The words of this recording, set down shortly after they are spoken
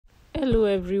Hello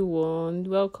everyone,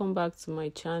 welcome back to my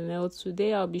channel.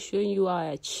 Today I'll be showing you how I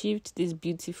achieved this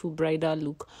beautiful bridal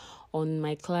look on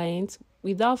my client.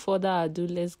 Without further ado,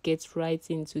 let's get right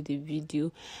into the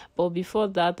video. But before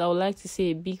that, I would like to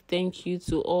say a big thank you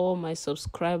to all my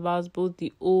subscribers, both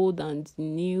the old and the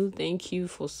new. Thank you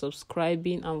for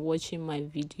subscribing and watching my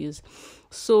videos.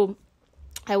 So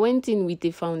I went in with a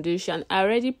foundation. I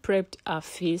already prepped her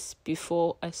face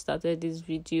before I started this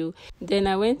video. Then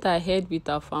I went ahead with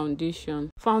her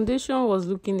foundation. Foundation was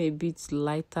looking a bit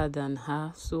lighter than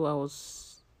her, so I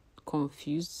was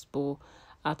confused. But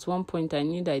at one point I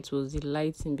knew that it was the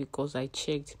lighting because I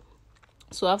checked.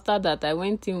 So after that, I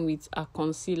went in with a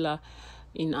concealer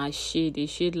in a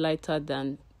shade lighter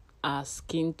than our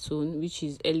skin tone, which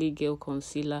is LA Girl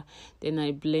concealer. Then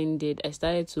I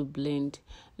started to blend.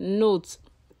 Note,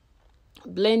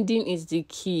 blending is the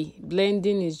key.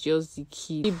 Blending is just the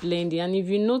key. Blending. And if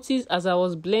you notice, as I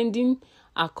was blending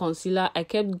a concealer, I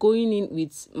kept going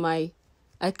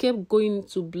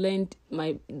to blend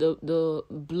the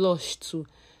blush too,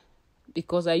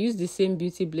 because I use the same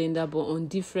beauty blender but on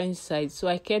different sides. So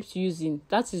I kept using.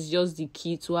 That is just the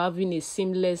key to having a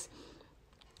seamless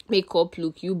makeup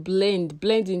look. You blend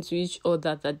into each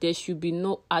other, that there should be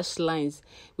no harsh lines.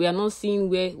 We are not seeing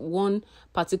where one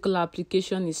particular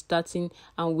application is starting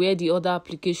and where the other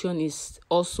application is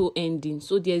also ending.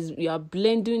 So we are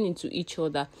blending into each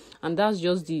other, and that's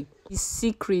just the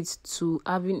secret to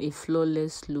having a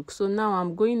flawless look. So now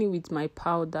I'm going in with my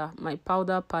powder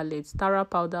palette, Tara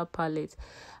powder palette.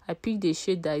 I picked a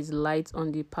shade that is light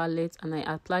on the palette and I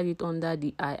applied it under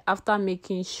the eye after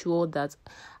making sure that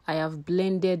I have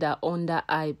blended her under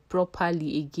eye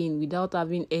properly again without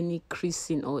having any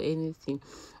creasing or anything.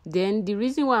 Then the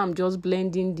reason why I'm just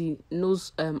blending the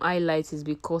nose highlight is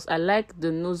because I like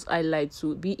the nose highlight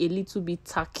to be a little bit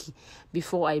tacky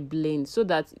before I blend, so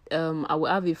that I will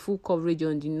have a full coverage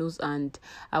on the nose and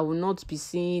I will not be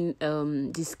seeing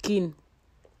the skin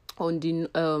on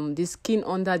the skin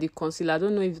under the concealer. I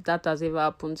don't know if that has ever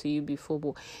happened to you before,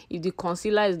 but if the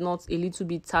concealer is not a little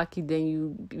bit tacky,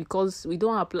 then because I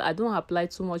don't apply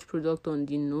too much product on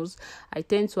the nose, I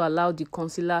tend to allow the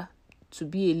concealer to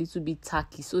be a little bit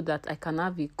tacky so that I can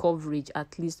have a coverage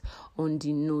at least on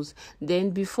the nose. Then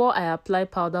before I apply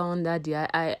powder under the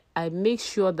eye, I make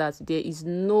sure that there is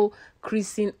no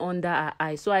creasing under her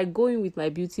eye. So I go in with my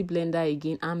beauty blender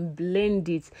again and blend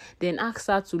it, then ask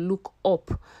her to look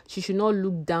up. She should not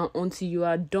look down until you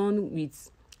are done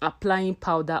with applying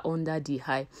powder under the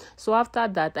eye. So after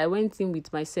that, I went in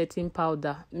with my setting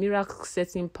powder, Merak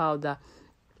setting powder,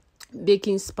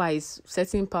 baking spice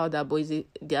setting powder, but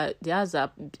there's a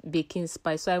baking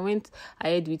spice. So I went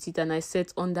ahead with it and I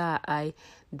set under her eye.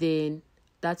 Then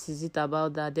that is it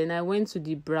about that. Then I went to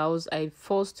the brows. I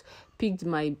first picked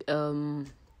my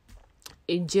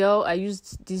a gel. I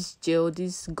used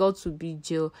this got to be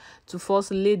gel to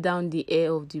first lay down the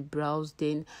hair of the brows.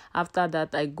 Then after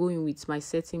that, I go in with my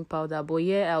setting powder. But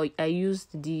yeah, I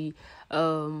used the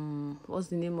what's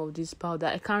the name of this powder?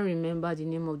 I can't remember the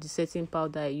name of the setting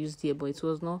powder I used here, but it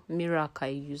was not Merak I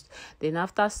used. Then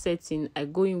after setting, I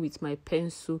go in with my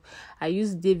pencil. I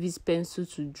use Davies pencil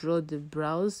to draw the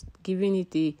brows, giving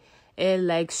it a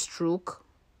hair-like stroke.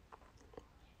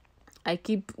 I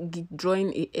keep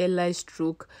drawing a hairline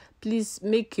stroke. Please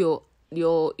make your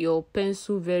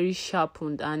pencil very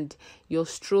sharpened and your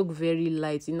stroke very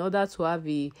light in order to have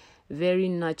a very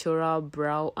natural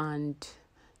brow and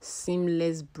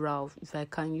seamless brow, if I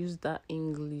can use that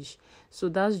English. So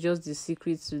that's just the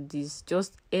secret to this.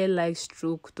 Just hair-like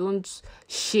stroke. Don't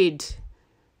shade.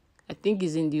 I think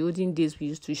it's in the olden days we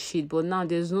used to shade, but now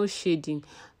there's no shading.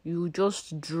 You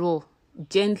just draw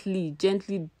gently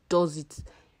does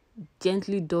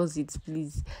it,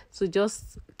 please. So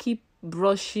just keep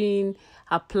brushing,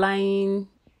 applying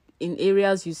in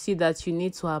areas you see that you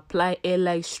need to apply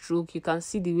hair-like stroke. You can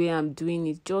see the way I'm doing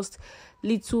it, just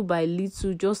little by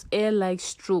little, just hair-like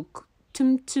stroke,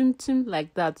 tim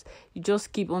like that. You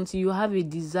just keep until you have a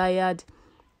desired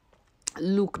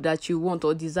look that you want,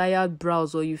 or desired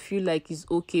brows, or you feel like it's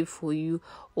okay for you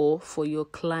or for your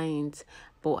client.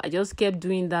 But I just kept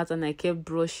doing that and I kept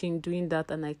brushing, doing that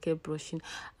and I kept brushing.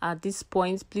 At this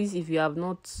point, please, if you have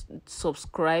not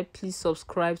subscribed, please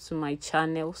subscribe to my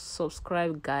channel.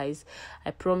 Subscribe, guys. I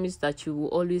promise that you will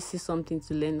always see something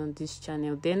to learn on this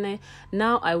channel. Then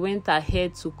now I went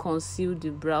ahead to conceal the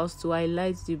brows, to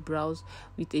highlight the brows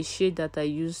with a shade that I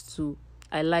used to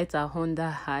highlight her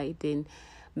under eye. Then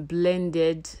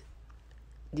blended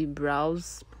the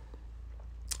brows.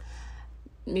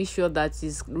 Make sure that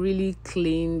it's really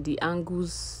clean, the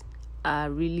angles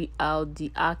are really out,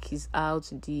 the arc is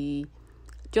out, the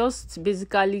just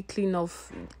basically clean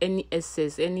off any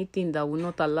excess, anything that will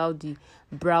not allow the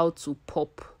brow to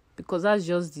pop, because that's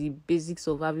just the basics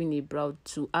of having a brow,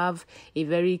 to have a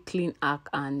very clean arc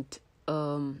and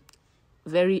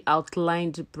very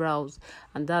outlined brows.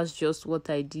 And that's just what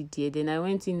I did here. Then I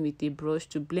went in with a brush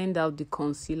to blend out the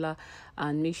concealer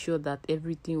and make sure that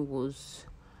everything was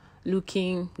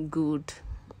looking good.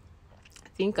 I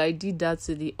think I did that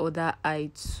to the other eye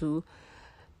too.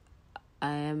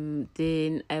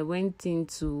 Then I went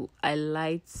into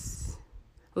highlights.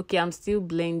 Okay, I'm still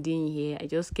blending here. I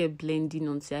just kept blending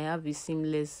until I have a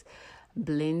seamless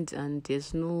blend and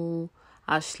there's no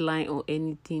harsh line or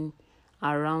anything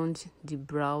around the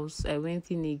brows. I went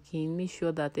in again, made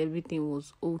sure that everything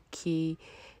was okay.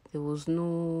 There was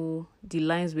no, the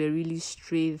lines were really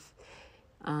straight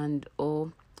and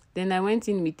all. Then I went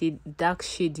in with a dark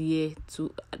shade here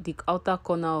to the outer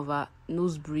corner of our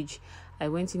nose bridge. I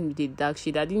went in with a dark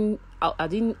shade. I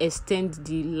didn't extend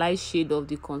the light shade of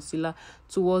the concealer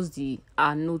towards the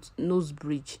nose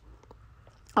bridge.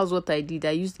 That's what I did.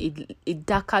 I used a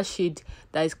darker shade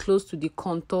that is close to the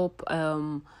contour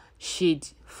shade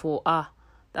for her.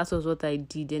 That was what I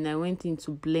did. Then I went in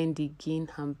to blend again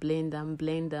and blend and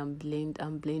blend and blend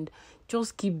and blend.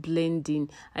 Just keep blending.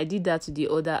 I did that to the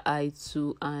other eye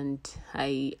too, and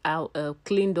I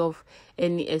cleaned off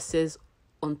any excess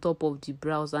on top of the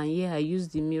brows. And yeah, I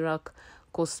used the Merak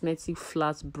cosmetic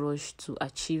flat brush to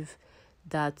achieve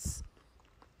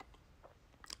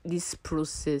this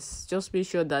process. Just make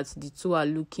sure that the two are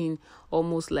looking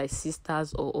almost like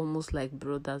sisters or almost like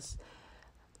brothers.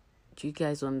 Do you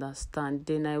guys understand?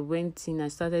 Then I went in, I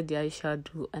started the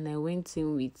eyeshadow, and I went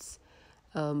in with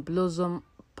Blossom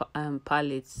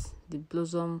palettes, the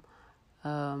Blossom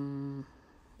eyeshadow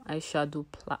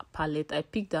palette. I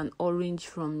picked an orange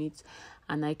from it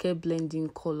and I kept blending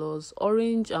colors.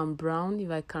 Orange and brown, if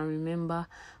I can remember,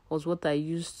 was what I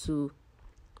used to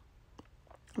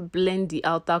blend the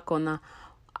outer corner,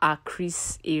 our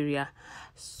crease area.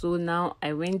 So now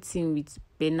I went in with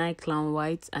Benign Clown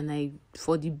White and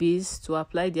for the base, to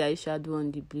apply the eyeshadow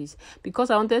on the base, because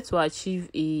I wanted to achieve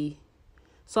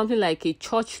something like a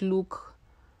church look,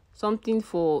 something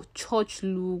for church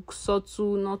look,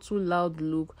 subtle, not too loud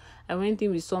look. I went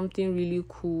in with something really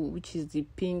cool, which is the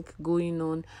pink going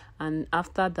on, and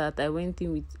after that I went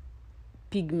in with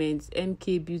pigments,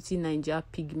 MK Beauty Nigeria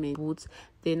pigment both.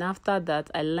 Then after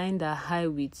that I lined her eye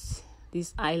with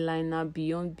this eyeliner,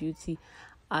 Beyond Beauty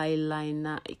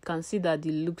eyeliner. You can see that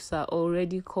the looks are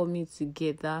already coming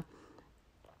together,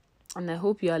 and I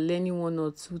hope you are learning one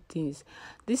or two things.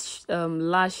 This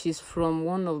lash is from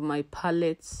one of my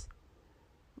palettes,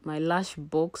 my lash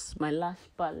box, my lash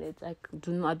palette. I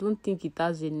don't think it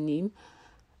has a name.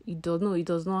 It does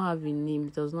not have a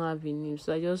name.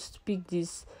 So I just picked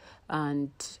this,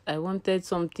 and I wanted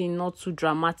something not too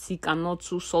dramatic and not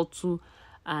too subtle,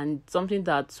 and something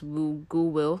that will go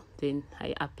well. Then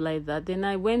I applied that. Then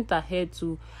I went ahead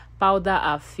to powder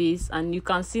her face, and you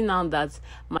can see now that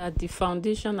the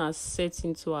foundation has set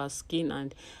into her skin,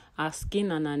 and her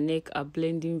skin and her neck are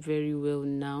blending very well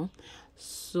now.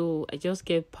 So I just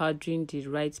kept powdering the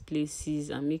right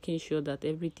places and making sure that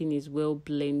everything is well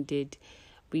blended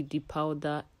with the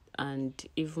powder, and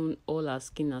even all her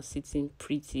skin are sitting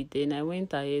pretty. Then I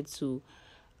went ahead to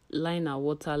line her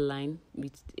waterline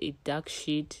with a dark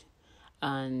shade,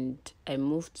 and I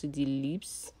moved to the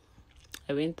lips.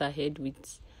 I went ahead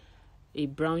with a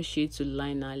brown shade to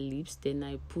line her lips. Then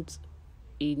I put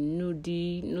a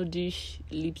nudish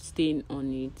lip stain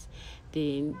on it.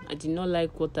 Then I did not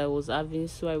like what I was having,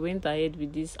 so I went ahead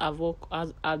with this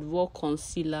Avour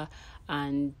concealer,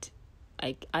 and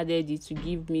I added it to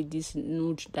give me this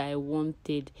nude that I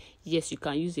wanted. Yes, you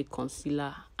can use a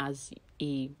concealer as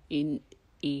a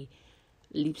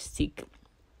lipstick.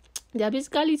 There are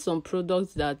basically some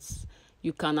products that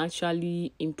you can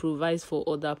actually improvise for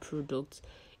other products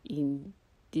in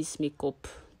this makeup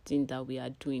thing that we are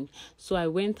doing. So I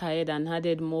went ahead and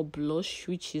added more blush,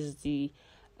 which is the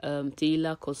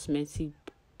Tehila cosmetic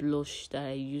blush that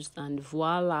I used, and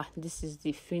voila, this is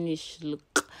the finished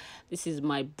look. This is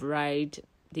my bride.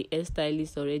 The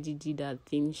hairstylist already did that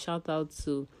thing. Shout out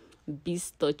to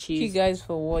Beast Touches. Thank you guys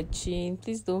for watching.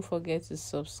 Please don't forget to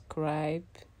subscribe.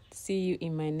 See you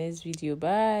in my next video.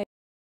 Bye.